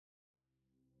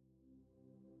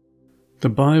The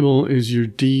Bible is your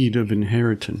deed of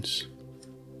inheritance.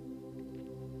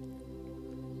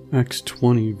 Acts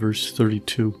 20, verse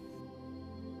 32.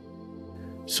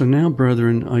 So now,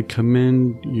 brethren, I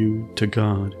commend you to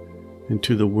God and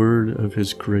to the word of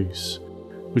his grace,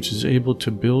 which is able to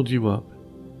build you up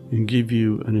and give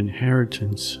you an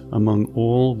inheritance among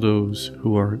all those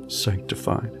who are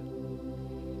sanctified.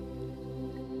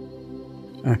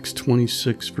 Acts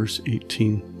 26, verse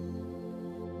 18.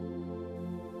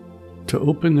 To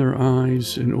open their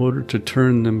eyes in order to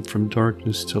turn them from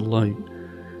darkness to light,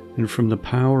 and from the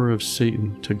power of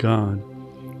Satan to God,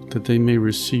 that they may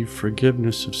receive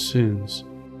forgiveness of sins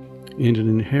and an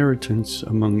inheritance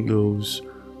among those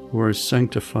who are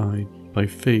sanctified by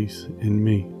faith in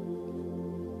me.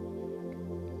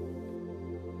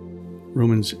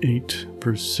 Romans 8,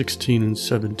 verse 16 and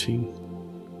 17.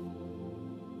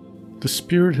 The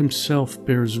Spirit himself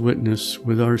bears witness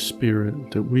with our spirit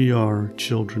that we are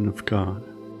children of God.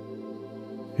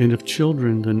 And if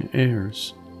children, then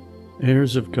heirs,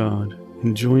 heirs of God,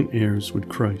 and joint heirs with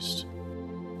Christ,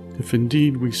 if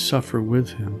indeed we suffer with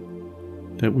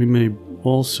him, that we may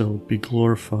also be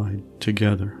glorified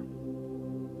together.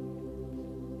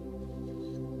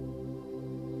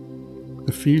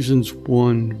 Ephesians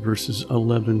 1, verses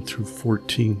 11 through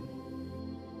 14.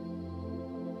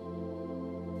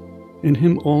 In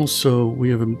him also we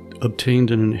have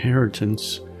obtained an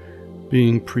inheritance,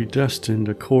 being predestined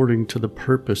according to the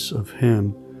purpose of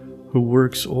him who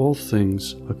works all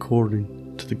things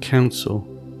according to the counsel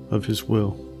of his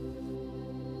will,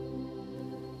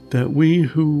 that we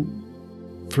who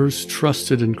first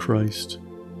trusted in Christ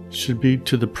should be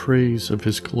to the praise of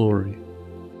his glory.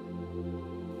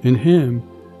 In him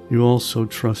you also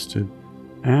trusted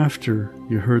after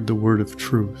you heard the word of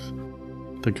truth,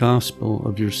 the gospel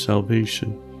of your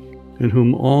salvation, in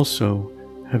whom also,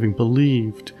 having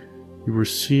believed, you were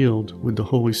sealed with the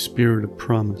Holy Spirit of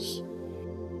promise,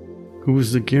 who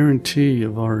is the guarantee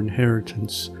of our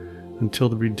inheritance until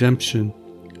the redemption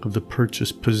of the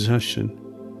purchased possession,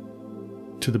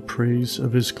 to the praise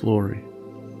of his glory.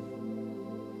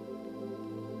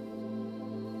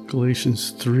 Galatians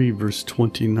 3, verse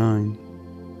 29.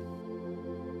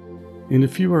 And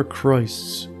if you are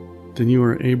Christ's, then you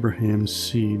are Abraham's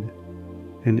seed,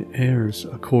 and heirs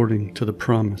according to the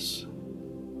promise.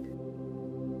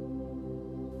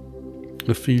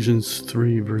 Ephesians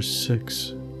 3, verse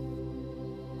 6.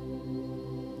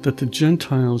 That the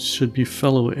Gentiles should be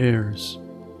fellow heirs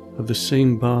of the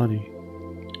same body,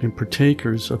 and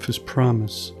partakers of his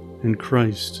promise in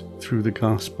Christ through the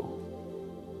gospel.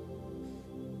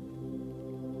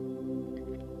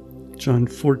 John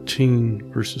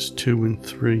 14, verses 2 and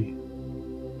 3.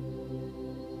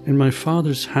 In my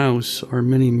Father's house are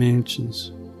many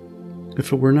mansions.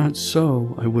 If it were not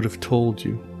so, I would have told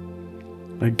you.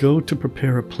 I go to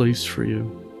prepare a place for you.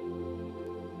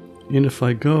 And if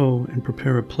I go and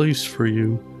prepare a place for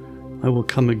you, I will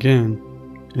come again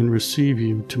and receive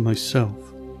you to myself,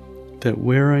 that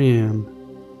where I am,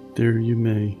 there you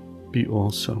may be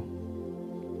also.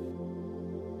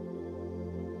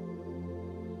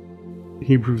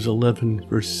 Hebrews 11,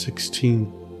 verse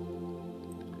 16.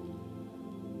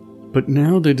 But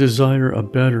now they desire a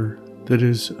better, that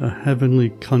is, a heavenly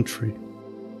country.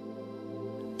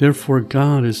 Therefore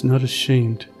God is not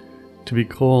ashamed to be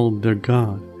called their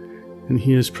God, and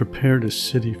he has prepared a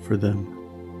city for them.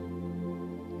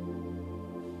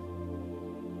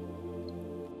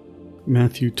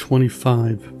 Matthew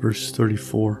 25, verse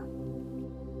 34.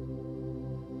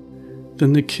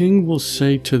 Then the king will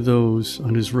say to those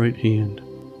on his right hand,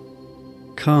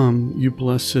 Come, you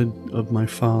blessed of my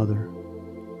Father,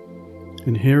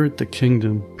 inherit the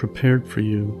kingdom prepared for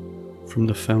you from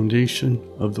the foundation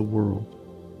of the world.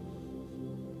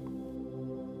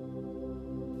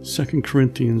 2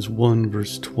 Corinthians 1,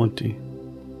 verse 20.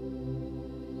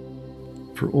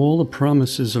 For all the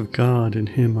promises of God in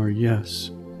him are yes,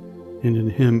 and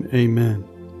in him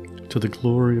amen, to the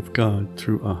glory of God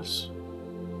through us.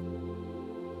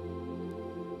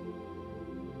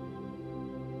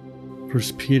 1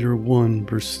 Peter 1,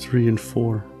 verse 3 and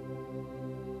 4.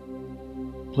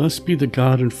 Blessed be the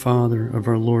God and Father of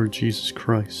our Lord Jesus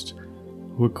Christ,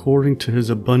 who according to his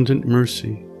abundant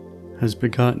mercy has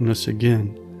begotten us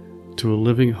again to a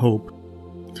living hope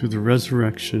through the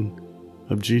resurrection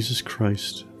of Jesus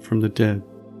Christ from the dead,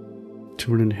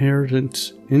 to an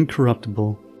inheritance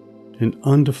incorruptible and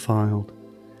undefiled,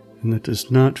 and that does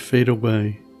not fade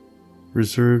away,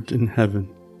 reserved in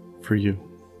heaven for you.